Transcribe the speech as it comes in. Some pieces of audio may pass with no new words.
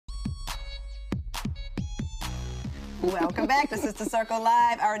Welcome back to Sister Circle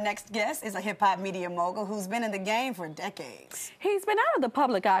Live. Our next guest is a hip-hop media mogul who's been in the game for decades. He's been out of the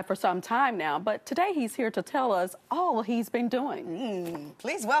public eye for some time now, but today he's here to tell us all he's been doing.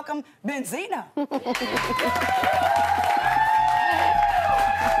 Please welcome Benzino.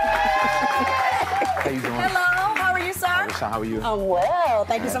 How you doing? Hello, how are you, sir? How are you? I'm well.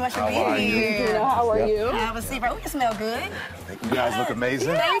 Thank you so much for being here. How are you? Have a seat, bro. We smell good. You guys look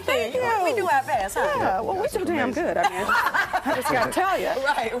amazing. Thank you. We do our best, huh? Yeah, well, we do damn good. I mean, I just got to tell you.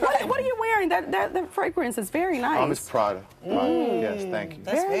 Right. What are you wearing? That fragrance is very nice. It's Prada. Yes, thank you.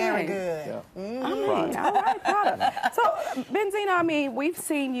 That's very nice. good. Yeah. Prada. All right, Prada. So, Benzino, I mean, we've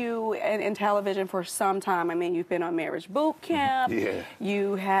seen you in television for some time. I mean, you've been on Marriage Boot Camp. Yeah.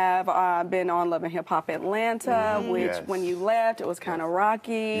 You have been on Love and Hip Hop Atlanta, which Yes. when you left, it was kind of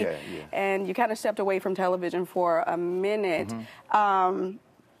rocky. Yeah. And you kind of stepped away from television for a minute.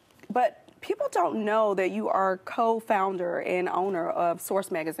 But people don't know that you are co-founder and owner of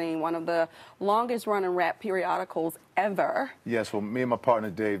Source Magazine, one of the longest-running rap periodicals ever. Yes, well, me and my partner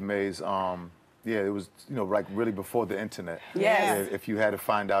Dave Mays, yeah, it was, like really before the internet. Yes. If you had to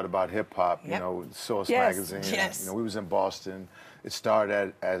find out about hip hop, Source Magazine. Yes. We was in Boston. It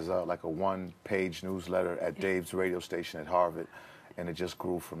started as like a one-page newsletter at Dave's radio station at Harvard. And it just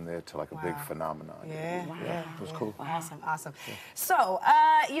grew from there to like a big phenomenon. Yeah. It was cool. Awesome. Yeah. So,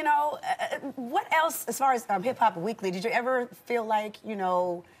 what else, as far as Hip Hop Weekly, did you ever feel like,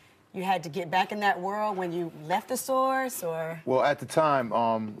 you had to get back in that world when you left the Source, or? Well, at the time,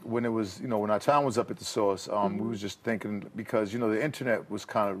 when it was, when our time was up at the Source, we was just thinking, because, the internet was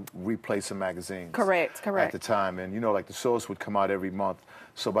kind of replacing magazines. Correct. At the time, and, like the Source would come out every month.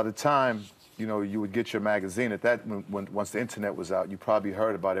 So by the time, you would get your magazine, at that, once the internet was out, you probably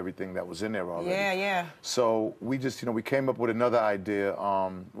heard about everything that was in there already. Yeah. So we just, we came up with another idea,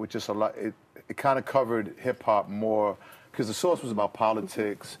 which just a lot, it kind of covered hip hop more, because the Source was about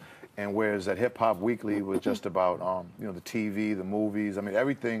politics, and whereas that Hip Hop Weekly was just about, the TV, the movies, I mean,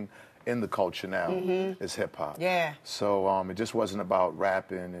 everything in the culture now is hip hop. Yeah. So it just wasn't about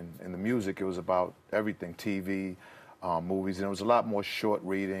rapping and the music, it was about everything, TV, movies, and it was a lot more short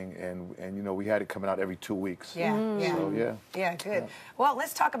reading, and we had it coming out every 2 weeks. Yeah. So, Yeah, good. Yeah. Well,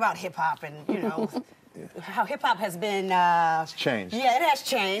 let's talk about hip hop and, how hip hop has been. It's changed. Yeah, it has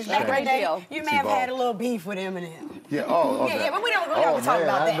changed. Back in the day, you may have evolved. had a little beef with Eminem. Yeah, but we're not going to talk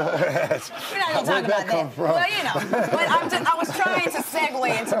about that. We're not going to talk about that. Well, but I was trying to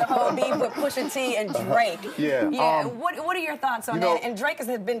segue into the whole beef with Pusha T and Drake. Yeah. What are your thoughts on that? And Drake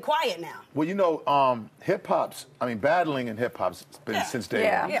has been quiet now. Well, hip-hop's, battling in hip-hop's been since day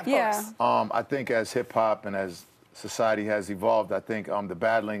one. Yeah, of course. I think as hip-hop and as society has evolved, I think the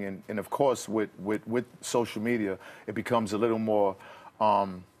battling, and of course with social media, it becomes a little more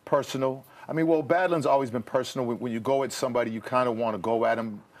personal. Battling's always been personal. When you go at somebody, you kind of want to go at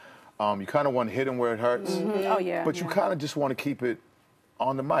them. You kind of want to hit them where it hurts. Oh, yeah. But you kind of just want to keep it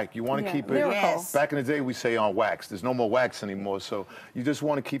on the mic. You want to keep it. Yes. Back in the day, we say on wax. There's no more wax anymore, so you just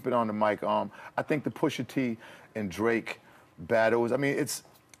want to keep it on the mic. I think the Pusha T and Drake battles,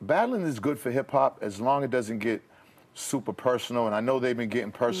 battling is good for hip-hop as long as it doesn't get super personal, and I know they've been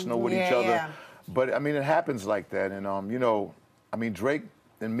getting personal with each other, but it happens like that, and Drake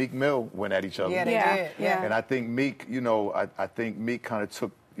and Meek Mill went at each other. Yeah, they did. Yeah. And I think Meek, I think Meek kind of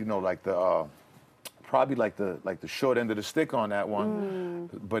took, like the probably like the short end of the stick on that one,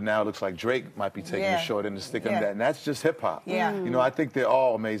 but now it looks like Drake might be taking the short end of the stick on that, and that's just hip hop. Yeah. I think they're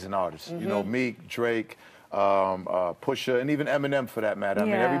all amazing artists. Meek, Drake, Pusha, and even Eminem for that matter.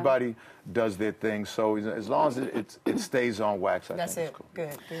 Everybody does their thing. So as long as it stays on wax, I think it's cool.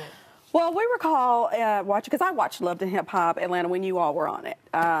 Good. Well, we recall watching, because I watched Love and Hip Hop Atlanta when you all were on it.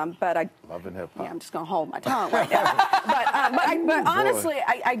 But I Love and Hip Hop. Yeah, I'm just gonna hold my tongue right now. but honestly,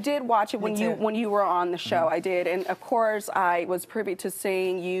 I did watch it when you were on the show. I did, and of course, I was privy to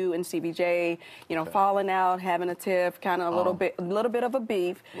seeing you and CBJ, falling out, having a tiff, kind of a little bit of a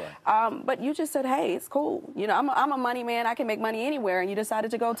beef. Right. But you just said, hey, it's cool. I'm a money man. I can make money anywhere, and you decided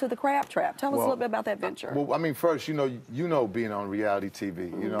to go to the Crab Trap. Tell us a little bit about that venture. Well, first, being on reality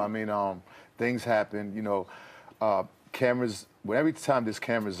TV, things happen, cameras, every time there's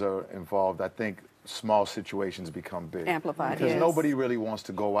cameras are involved, I think small situations become big. Amplified, because nobody really wants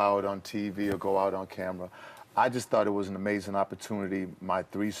to go out on TV or go out on camera. I just thought it was an amazing opportunity, my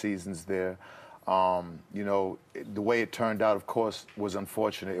 3 seasons there. The way it turned out, of course, was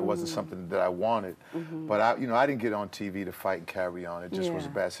unfortunate. It wasn't something that I wanted. But, I didn't get on TV to fight and carry on. It just was a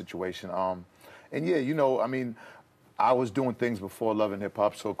bad situation. I was doing things before Love and Hip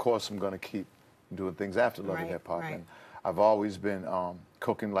Hop, so of course I'm going to keep doing things after Love and Hip Hop. And I've always been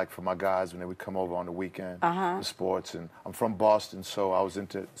cooking like for my guys when they would come over on the weekend for sports. And I'm from Boston, so I was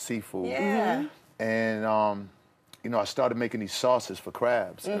into seafood. Yeah. And you know, I started making these sauces for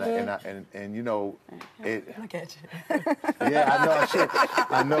crabs, and you know, Look at you. yeah, I know I should.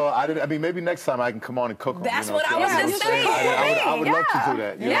 I know. I mean, maybe next time I can come on and cook them. That's you know, what I was just saying. I would love to do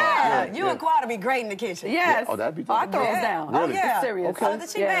that. You know? You and Quad would be great in the kitchen. Yes. Oh, that'd be I dope. throw Yeah. us down. Really? Oh, yeah. Serious. Okay. Oh,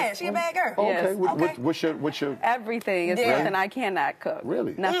 she bad. She a bad girl. Okay. Yes. What's your? Everything is something I cannot cook.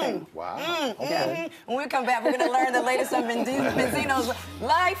 Really? Nothing. Wow. Yeah. When we come back, we're going to learn the latest on Benzino's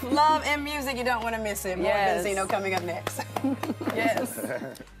life, love, and music. You don't want to miss it. More Benzino coming up next. Yes.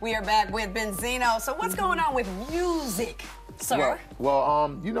 We are back with Benzino. So what's going on with music, sir?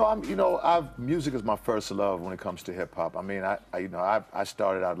 Well, you know, music is my first love when it comes to hip hop. I mean, I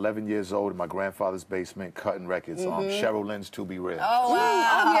started out 11 years old in my grandfather's basement cutting records. Cheryl Lynn's "To Be Real." Oh,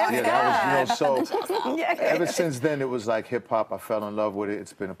 wow. Yeah, that was, you know, so Yes. ever since then it was like hip hop. I fell in love with it.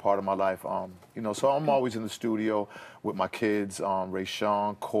 It's been a part of my life. You know, so I'm always in the studio with my kids, Ray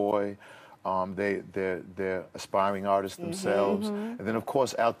Sean, Coy. They're aspiring artists themselves, and then of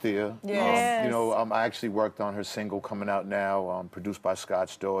course out there, Yes. you know, I actually worked on her single coming out now, produced by Scott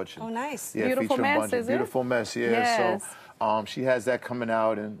Storch. Oh, nice. Yeah, Beautiful featuring a Mess, bunch of is it? Beautiful Mess. Yeah, Yes. so she has that coming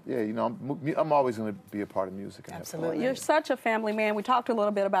out, and yeah, you know, I'm always going to be a part of music. And Absolutely. You're such a family man. We talked a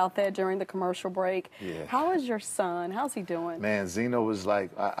little bit about that during the commercial break. Yeah. How is your son? How's he doing? Man, Zeno was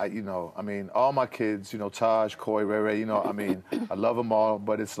like, you know, I mean, all my kids, you know, Taj, Coy, Ray, you know, I mean, I love them all,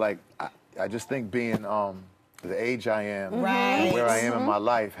 but it's like, I just think being the age I am, and where I am in my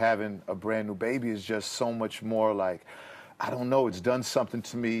life, having a brand new baby is just so much more like, I don't know, it's done something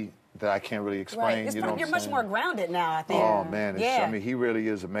to me that I can't really explain. Right. You know, You're much more grounded now, I think. Oh man, Yeah. I mean, he really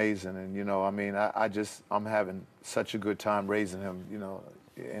is amazing, and you know, I mean, I'm having such a good time raising him, you know,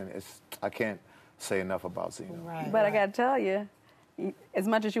 and I can't say enough about Zeno. Right. But I got to tell you, as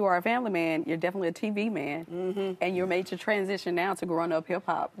much as you are a family man, you're definitely a TV man, and you made your transition now to growing up hip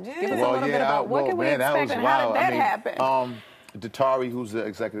hop. Yeah. Give us a Well, little yeah, bit about what can we expect that was and wild. how did that happen? Datari, who's the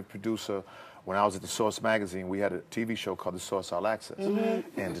executive producer, when I was at the Source magazine, we had a TV show called The Source All Access, and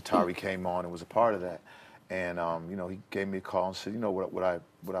Datari came on and was a part of that. And you know, he gave me a call and said, you know, would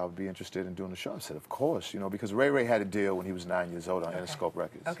I be interested in doing the show? I said, of course, you know, because Ray had a deal when he was 9 years old on Interscope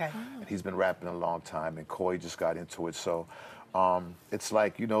Records. Okay. And he's been rapping a long time, and Coy just got into it. So it's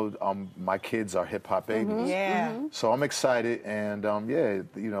like, you know, my kids are hip hop babies. Yeah. So I'm excited, and yeah,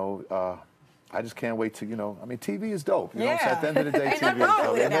 you know, I just can't wait to, you know, I mean, TV is dope. You know what I'm saying? At the end of the day, Ain't TV is nothing wrong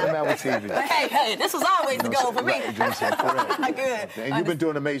dope. with Ain't it nothing now. wrong with TV. But hey, this was always the goal for me. Right, Jensen, correct. Good. And you've been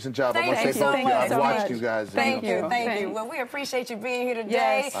doing an amazing job. I want to Thank say you so thank you. much. I've watched you guys. Thank you. Thanks. Well, we appreciate you being here today.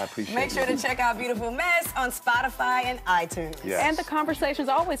 Yes. I appreciate Make sure to check out Beautiful Mess on Spotify and iTunes. Yes. And the conversations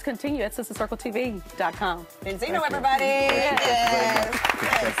always continue at sistercircletv.com. Benzino, everybody. Yes.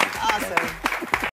 Thank you.